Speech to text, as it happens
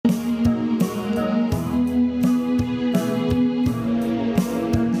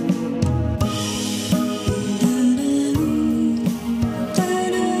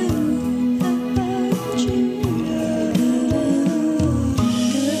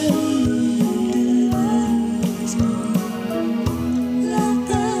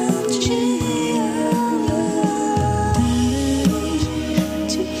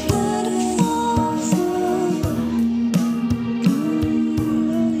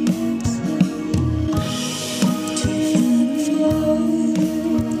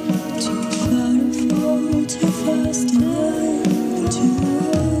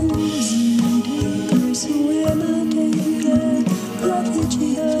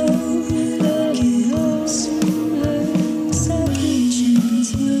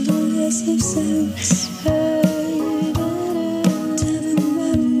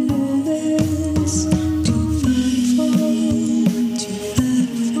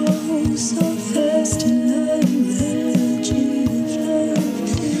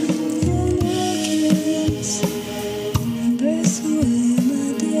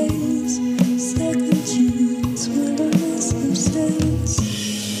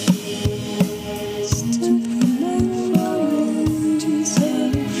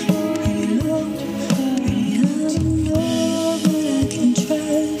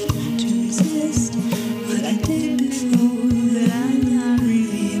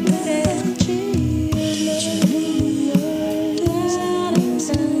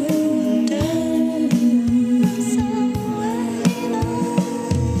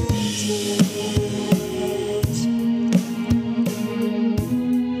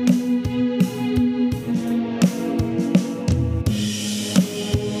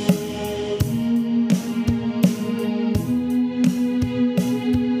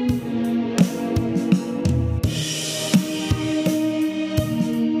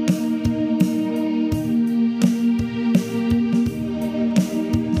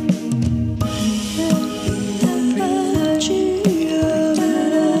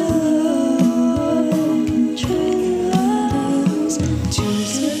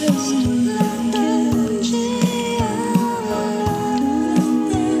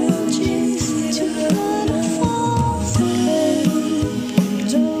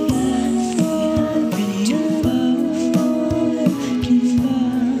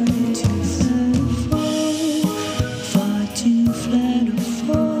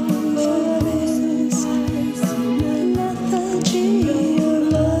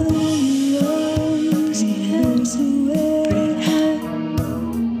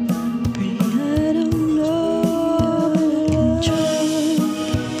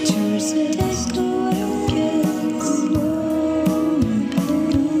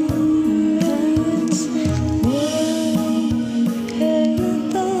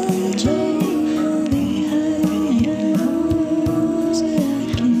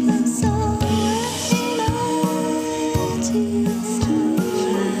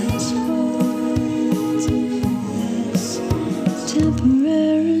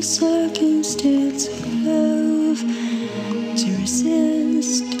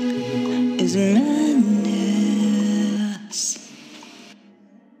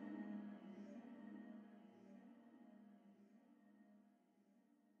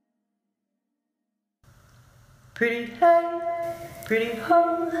Pretty hey, pretty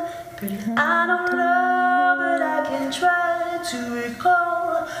ho, pretty I don't know, but I can try to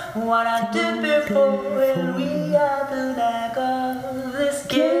recall what I did before when we had the lack of this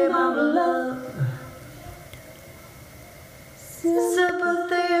game of love.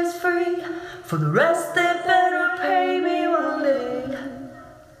 Sympathy is free, for the rest they better pay me one day.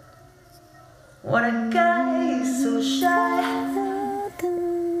 What a guy, he's so shy.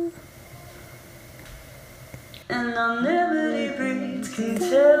 And anonymity breeds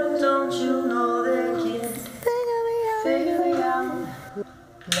contempt, don't you know they can't figure me out?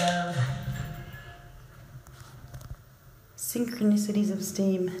 Love. Synchronicities of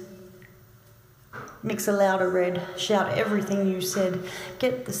steam. Mix a louder red, shout everything you said,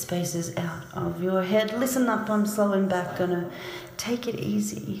 get the spaces out of your head. Listen up, I'm slowing back, gonna take it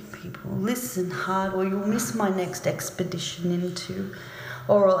easy, people. Listen hard or you'll miss my next expedition into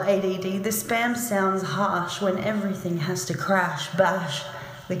oral ADD. The spam sounds harsh when everything has to crash, bash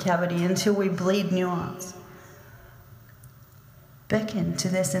the cavity until we bleed nuance. Beckon to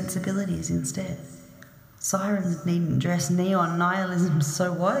their sensibilities instead. Sirens needn't dress neon nihilism,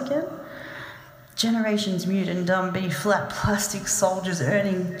 so what again? Generations mute and dumb be flat plastic soldiers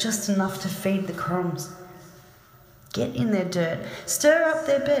earning just enough to feed the crumbs. Get in their dirt, stir up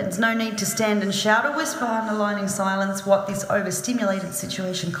their beds, no need to stand and shout or whisper underlining silence. What this overstimulated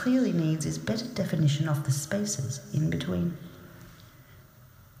situation clearly needs is better definition of the spaces in between.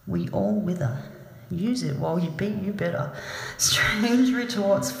 We all wither, use it while you beat you better. Strange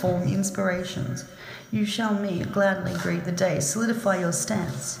retorts form inspirations. You shall meet, gladly greet the day, solidify your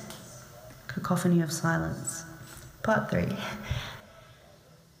stance. Cacophony of silence. Part 3.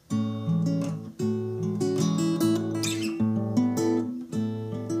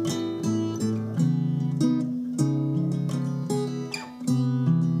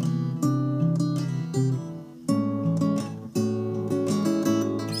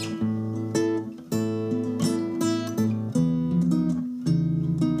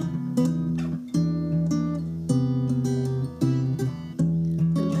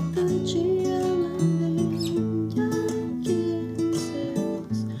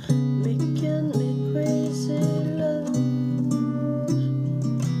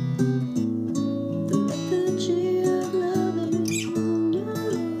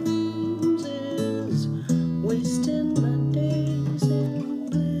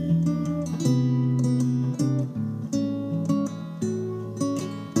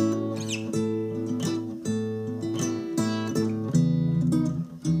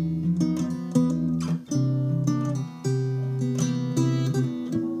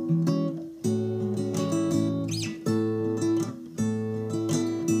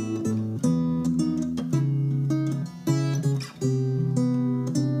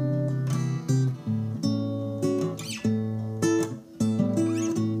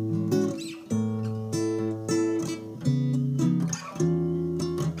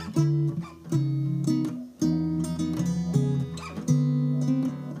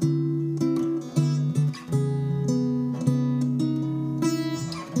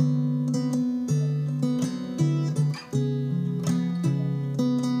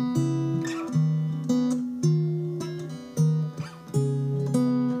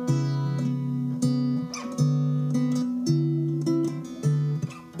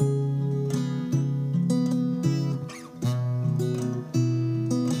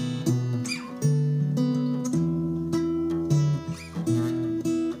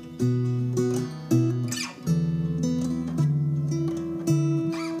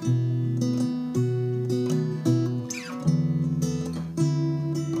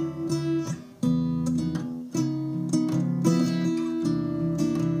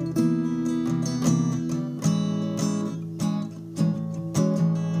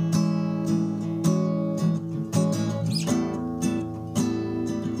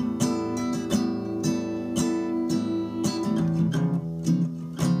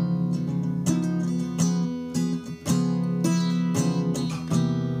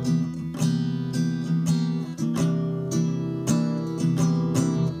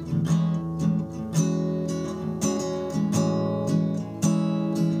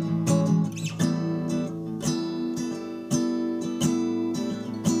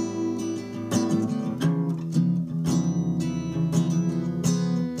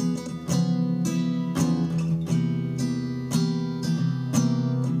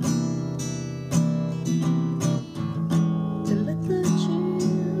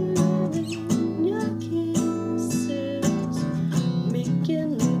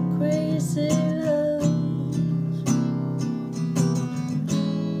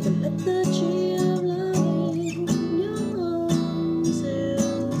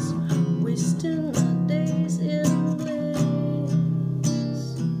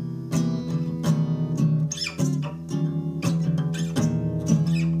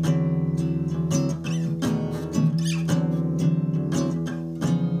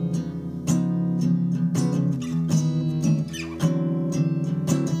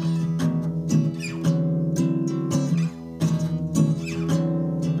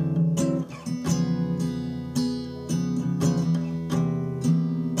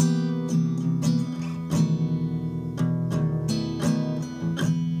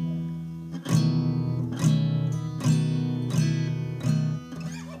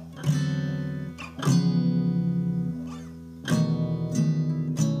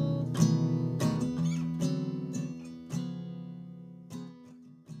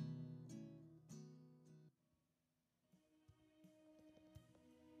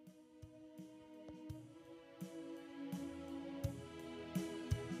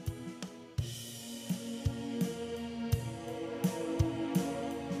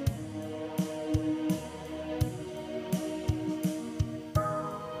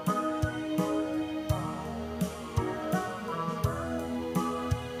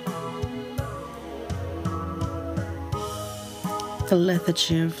 The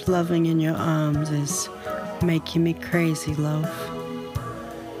lethargy of loving in your arms is making me crazy, love.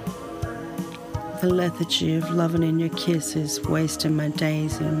 The lethargy of loving in your kiss is wasting my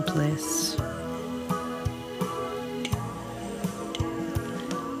days in bliss.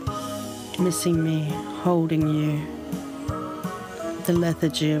 Missing me, holding you. The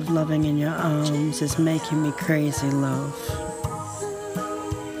lethargy of loving in your arms is making me crazy, love.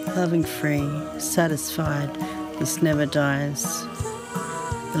 Loving free, satisfied, this never dies.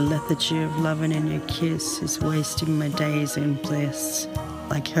 The lethargy of loving in your kiss is wasting my days in bliss.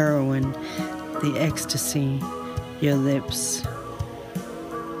 Like heroin, the ecstasy, your lips.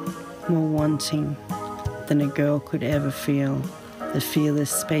 More wanting than a girl could ever feel. The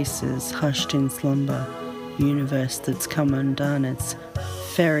fearless spaces hushed in slumber. Universe that's come undone. It's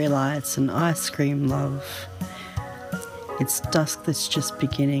fairy lights and ice cream, love. It's dusk that's just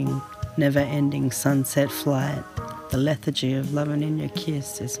beginning. Never-ending sunset flight. The lethargy of loving in your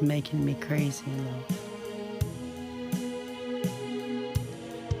kiss is making me crazy, love.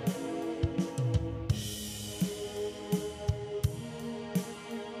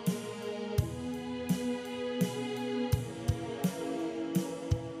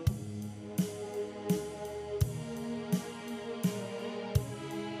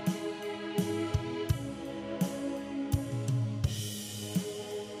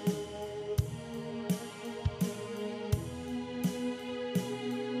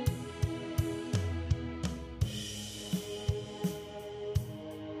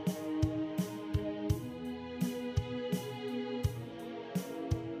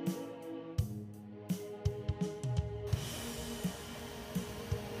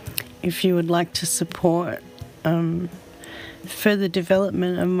 If you would like to support further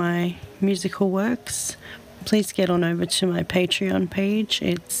development of my musical works, please get on over to my Patreon page.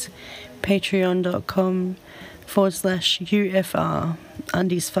 It's patreon.com/UFR,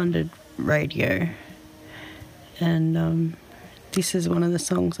 Undies Funded Radio. And this is one of the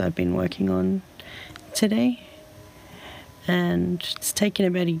songs I've been working on today. And it's taken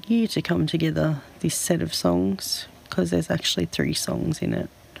about a year to come together, this set of songs, because there's actually 3 songs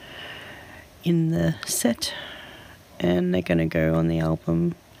in the set, and they're going to go on the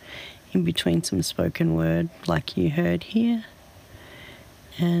album in between some spoken word like you heard here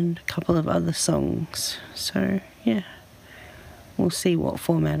and a couple of other songs. So yeah, we'll see what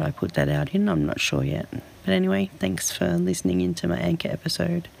format I put that out in. I'm not sure yet, but anyway, thanks for listening into my Anchor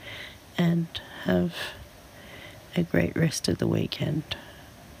episode, and have a great rest of the weekend.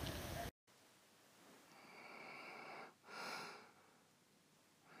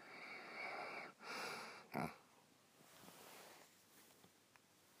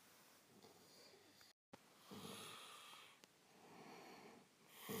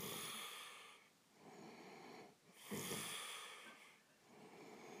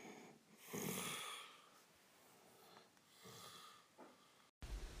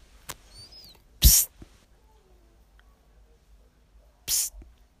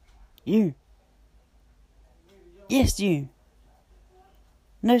 You. Yes, you.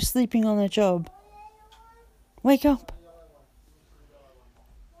 No sleeping on the job. Wake up.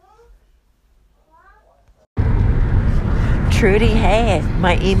 Trudy, hey,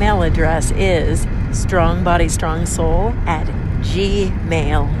 my email address is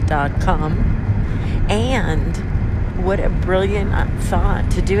strongbodystrongsoul@gmail.com. And what a brilliant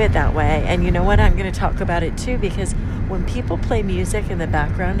thought to do it that way. And you know what? I'm going to talk about it too, because when people play music in the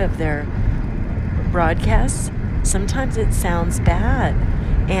background of their broadcasts, sometimes it sounds bad.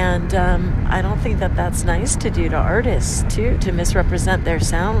 And I don't think that that's nice to do to artists too, to misrepresent their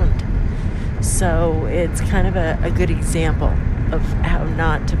sound. So it's kind of a good example of how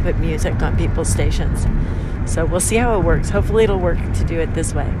not to put music on people's stations. So we'll see how it works. Hopefully it'll work to do it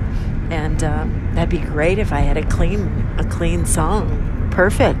this way. And that'd be great if I had a clean song.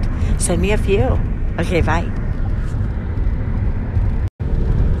 Perfect. Send me a few. Okay, bye.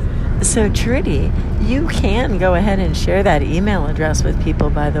 So Trudy, you can go ahead and share that email address with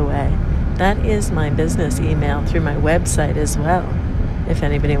people, by the way. That is my business email through my website as well. If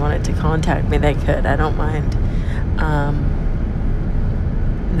anybody wanted to contact me, they could. I don't mind.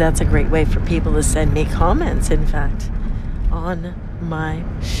 That's a great way for people to send me comments, in fact, on my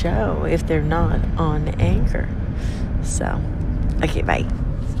show if they're not on Anchor. So, okay, bye.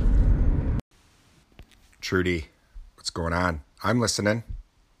 Trudy, what's going on? I'm listening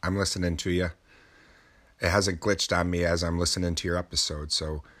to you. It hasn't glitched on me as I'm listening to your episode,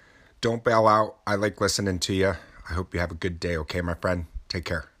 so don't bail out. I like listening to you. I hope you have a good day, okay, my friend? Take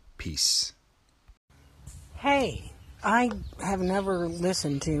care. Peace. Hey, I have never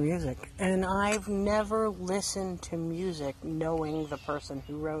listened to music, and I've never listened to music knowing the person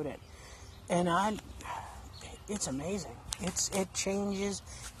who wrote it. And it's amazing. It changes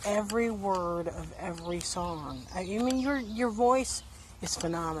every word of every song. I mean, your voice is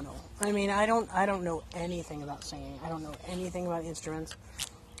phenomenal. I mean, I don't know anything about singing. I don't know anything about instruments.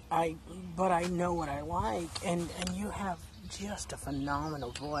 But I know what I like, and you have just a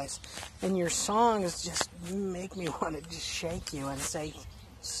phenomenal voice, and your songs just make me want to just shake you and say,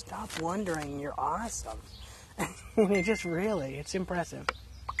 stop wondering, you're awesome. And it's impressive,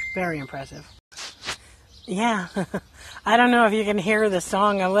 very impressive. Yeah, I don't know if you can hear the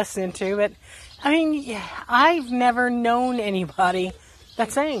song I'm listening to, but I mean, yeah, I've never known anybody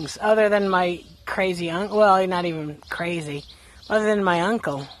that sings other than my crazy uncle. Well, not even crazy, other than my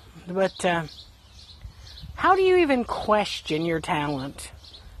uncle. But how do you even question your talent?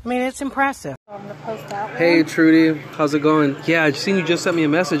 I mean, it's impressive. Hey Trudy, how's it going? Yeah, I seen you just sent me a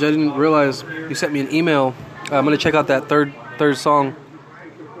message. I didn't realize you sent me an email. I'm gonna check out that third song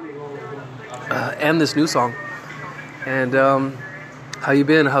and this new song. And how you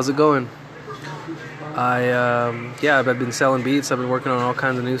been? How's it going? I've been selling beats. I've been working on all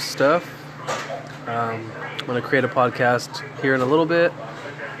kinds of new stuff. I'm gonna create a podcast here in a little bit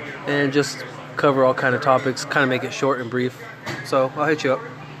and just cover all kind of topics, kind of make it short and brief. So I'll hit you up.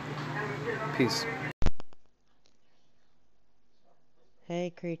 Peace.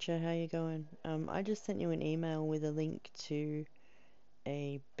 Hey creature, how you going? I just sent you an email with a link to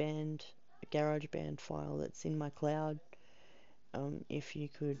a GarageBand file that's in my cloud. If you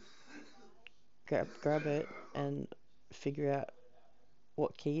could grab it and figure out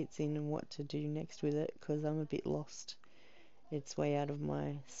what key it's in and what to do next with it, because I'm a bit lost. It's way out of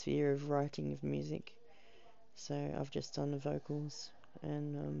my sphere of writing of music. So I've just done the vocals,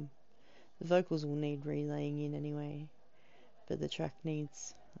 and the vocals will need relaying in anyway, but the track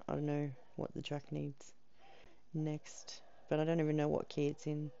needs, I don't know what the track needs next, but I don't even know what key it's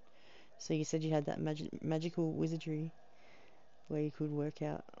in. So you said you had that magical wizardry where you could work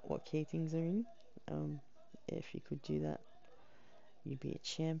out what key things are in. If you could do that, you'd be a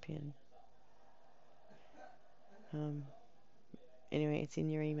champion. Anyway, it's in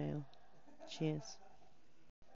your email. Cheers.